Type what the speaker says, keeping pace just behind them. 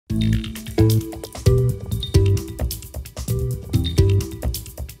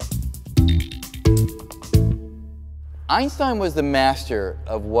Einstein was the master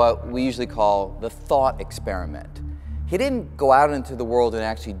of what we usually call the thought experiment. He didn't go out into the world and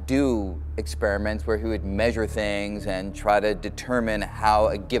actually do experiments where he would measure things and try to determine how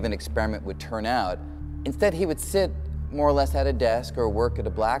a given experiment would turn out. Instead, he would sit more or less at a desk or work at a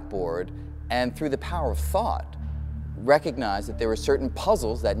blackboard and through the power of thought, recognize that there were certain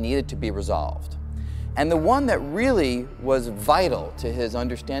puzzles that needed to be resolved. And the one that really was vital to his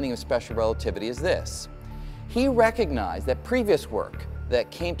understanding of special relativity is this. He recognized that previous work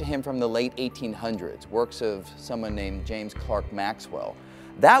that came to him from the late 1800s, works of someone named James Clerk Maxwell,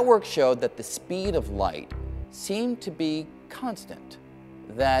 that work showed that the speed of light seemed to be constant,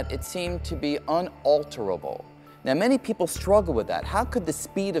 that it seemed to be unalterable. Now, many people struggle with that. How could the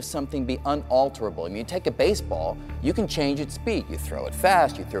speed of something be unalterable? I mean, you take a baseball, you can change its speed. You throw it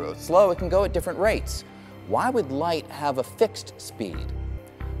fast, you throw it slow, it can go at different rates. Why would light have a fixed speed?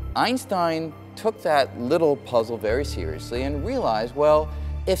 Einstein took that little puzzle very seriously and realized, well,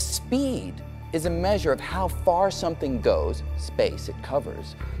 if speed is a measure of how far something goes, space it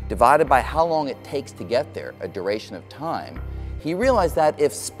covers, divided by how long it takes to get there, a duration of time, he realized that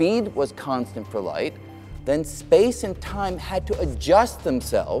if speed was constant for light, then space and time had to adjust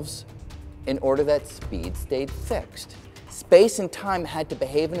themselves in order that speed stayed fixed. Space and time had to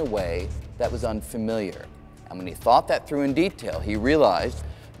behave in a way that was unfamiliar. And when he thought that through in detail, he realized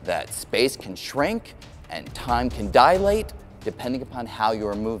that space can shrink and time can dilate depending upon how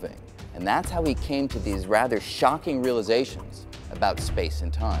you're moving. And that's how he came to these rather shocking realizations about space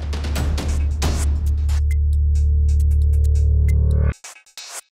and time.